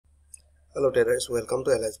Hello traders, welcome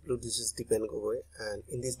to Aliceblue. This is Deepan Gogoi, and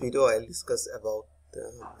in this video I'll discuss about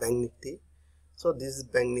Bank Nifty. So this is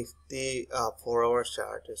Bank Nifty 4-hour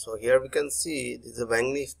chart. So here we can see this is a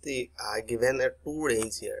Bank Nifty given a two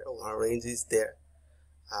range here. One range is there.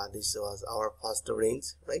 This was our first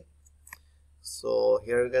range, right? So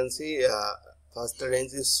here you can see first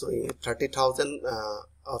range is showing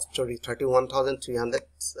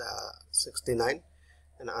 31,369.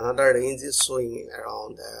 and another range is showing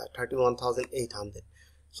around 31,800.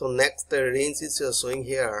 so next range is showing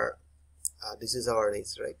here. This is our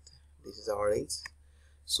range, right? This is our range.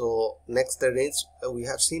 So next range we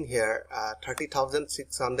have seen here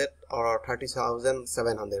 30,600 or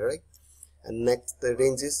 30,700, right? And next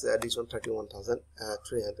range is this one,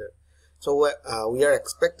 31,300. so we are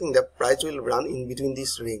expecting the price will run in between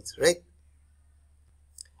this range, right?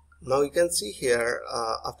 Now you can see here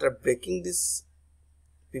after breaking this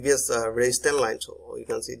previous resistance line, so you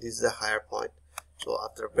can see this is a higher point. So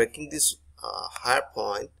after breaking this higher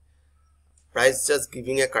point, price just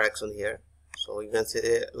giving a correction here. So you can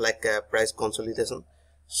say like a price consolidation.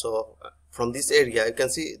 So from this area you can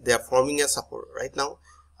see they are forming a support right now.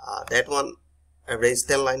 That one a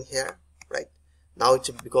resistance line here, right? Now it's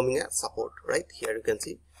becoming a support right here, you can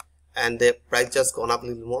see, and the price just gone up a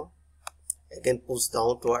little more, again pushed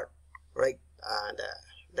down toward, right? And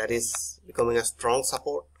that is becoming a strong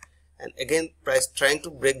support, and again price trying to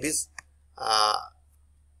break this.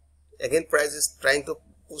 Again price is trying to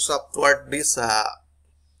push up toward this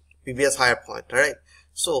previous higher point, right?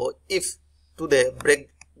 So if today break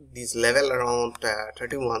this level around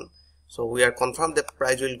 31, so we are confirmed that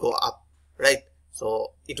price will go up, right?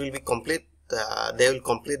 So it will be complete, they will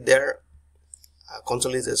complete their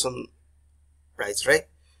consolidation price, right?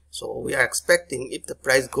 So we are expecting if the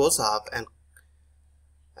price goes up and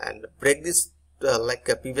break this like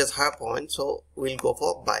a previous high point, so we'll go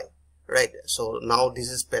for buy, right? So now this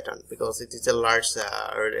is pattern because it is a large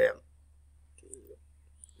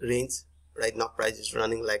range. Right now price is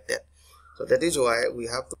running like that, so that is why we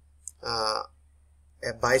have to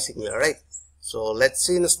a buy signal, right? So let's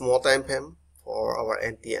see in a small time frame for our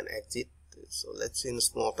entry and exit. So let's see in a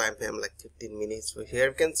small time frame like 15 minutes. So here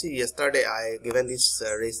you can see yesterday I given this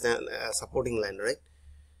resistance supporting line, right?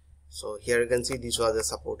 So here you can see this was a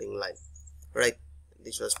supporting line, right?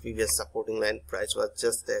 This was previous supporting line. Price was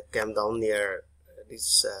just came down near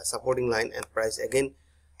this supporting line, and price again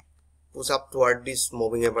push up toward this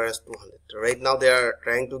moving average 200. Right now they are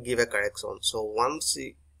trying to give a correction. So once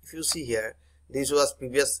if you see here, this was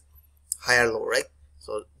previous higher low, right?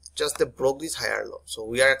 So just they broke this higher low. So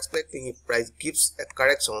we are expecting if price gives a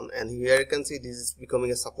correction, and here you can see this is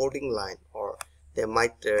becoming a supporting line, or they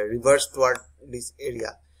might reverse toward this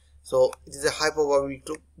area. So it is a high probability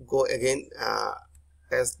to go again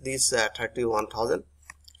as this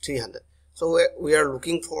 31,300. So we are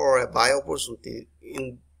looking for a buy opportunity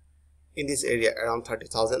in this area around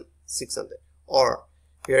 30,600. Or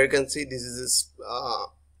here you can see this is this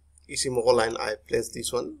Ishimoku line. I placed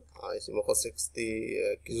this one Ishimoku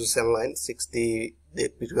 60 Kizusen line, 60 day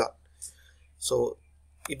period. So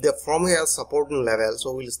if they from here supporting level,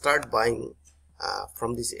 so we'll start buying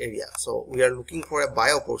from this area. So we are looking for a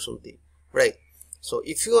buy opportunity, right? So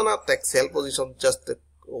if you wanna take sell position, just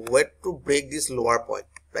wait to break this lower point,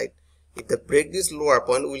 right? If they break this lower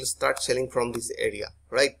point, we'll start selling from this area,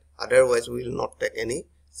 right? Otherwise we will not take any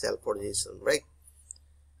sell position, right?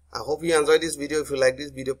 I hope you enjoyed this video. If you like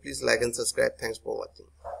this video, please like and subscribe. Thanks for watching.